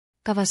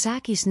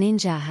Kawasaki's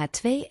Ninja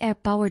H2R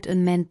powered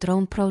unmanned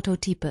drone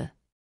prototype.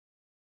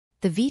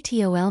 The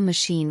VTOL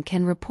machine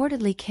can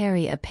reportedly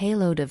carry a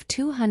payload of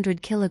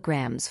 200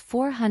 kilograms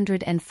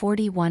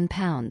 (441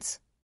 pounds).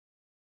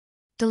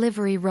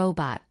 Delivery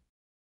robot.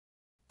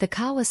 The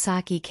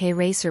Kawasaki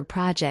K-Racer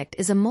project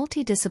is a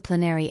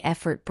multidisciplinary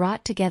effort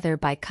brought together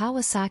by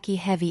Kawasaki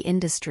Heavy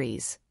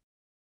Industries,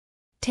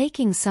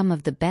 taking some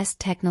of the best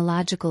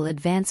technological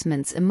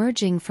advancements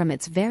emerging from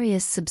its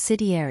various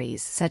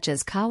subsidiaries such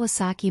as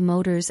Kawasaki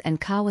Motors and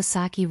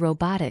Kawasaki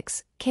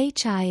Robotics.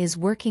 K-Chi is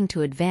working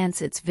to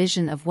advance its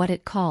vision of what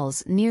it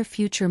calls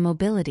near-future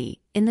mobility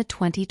in the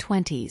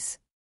 2020s.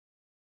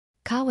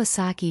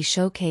 Kawasaki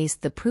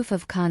showcased the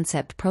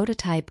proof-of-concept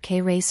prototype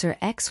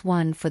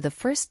K-Racer-X2 for the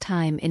first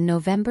time in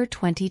November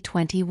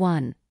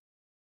 2021.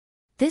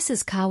 This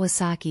is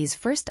Kawasaki's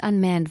first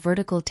unmanned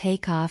vertical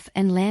takeoff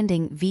and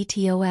landing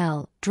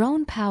 (VTOL)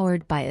 drone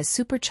powered by a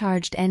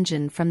supercharged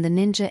engine from the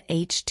Ninja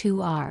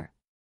H2R.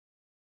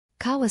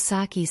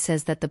 Kawasaki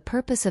says that the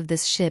purpose of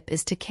this ship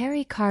is to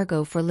carry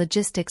cargo for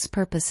logistics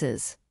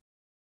purposes.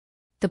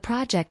 The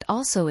project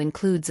also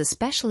includes a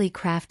specially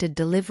crafted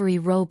delivery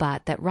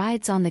robot that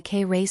rides on the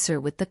K-Racer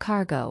with the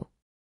cargo.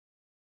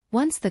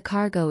 Once the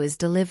cargo is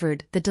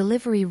delivered, the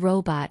delivery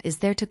robot is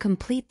there to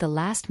complete the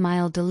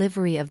last-mile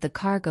delivery of the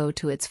cargo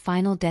to its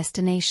final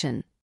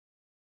destination.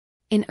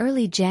 In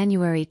early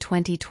January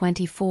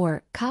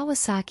 2024,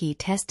 Kawasaki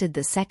tested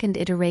the second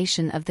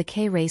iteration of the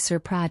K-Racer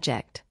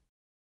project.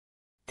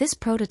 This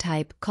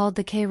prototype, called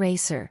the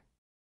K-Racer,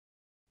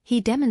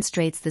 he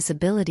demonstrates this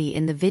ability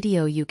in the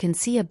video you can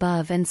see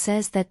above and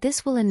says that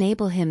this will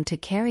enable him to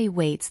carry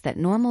weights that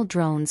normal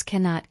drones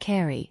cannot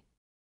carry.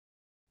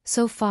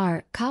 So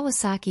far,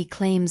 Kawasaki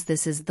claims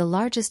this is the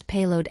largest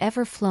payload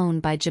ever flown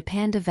by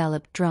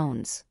Japan-developed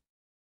drones.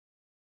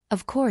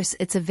 Of course,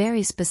 it's a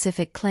very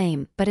specific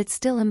claim, but it's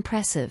still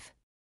impressive.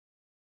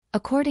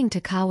 According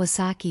to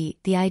Kawasaki,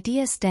 the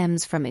idea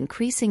stems from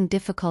increasing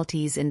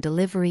difficulties in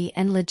delivery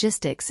and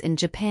logistics in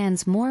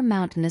Japan's more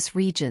mountainous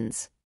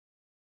regions.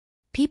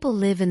 People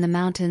live in the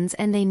mountains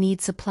and they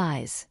need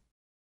supplies.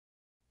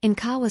 In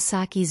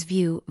Kawasaki's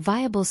view,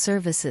 viable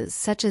services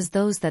such as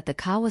those that the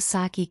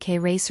Kawasaki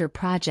K-Racer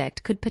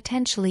project could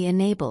potentially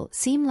enable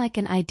seem like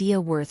an idea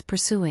worth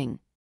pursuing.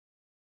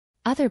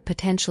 Other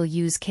potential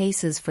use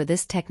cases for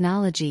this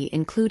technology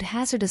include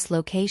hazardous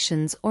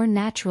locations or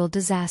natural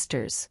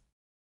disasters.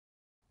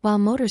 While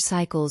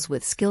motorcycles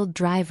with skilled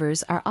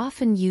drivers are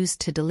often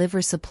used to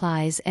deliver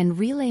supplies and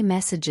relay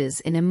messages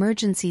in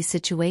emergency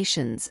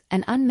situations,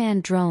 an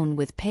unmanned drone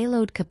with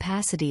payload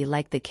capacity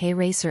like the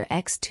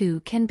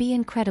K-Racer-X2 can be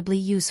incredibly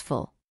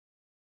useful.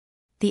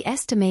 The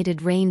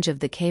estimated range of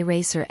the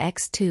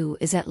K-Racer-X2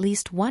 is at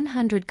least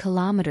 100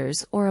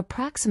 kilometers or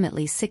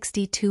approximately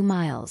 62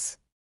 miles.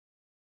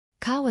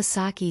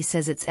 Kawasaki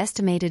says its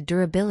estimated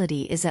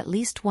durability is at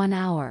least 1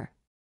 hour.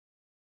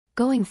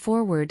 Going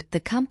forward,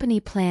 the company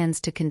plans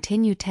to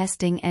continue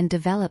testing and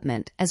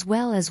development as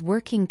well as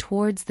working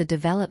towards the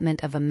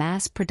development of a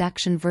mass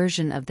production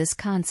version of this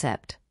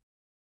concept.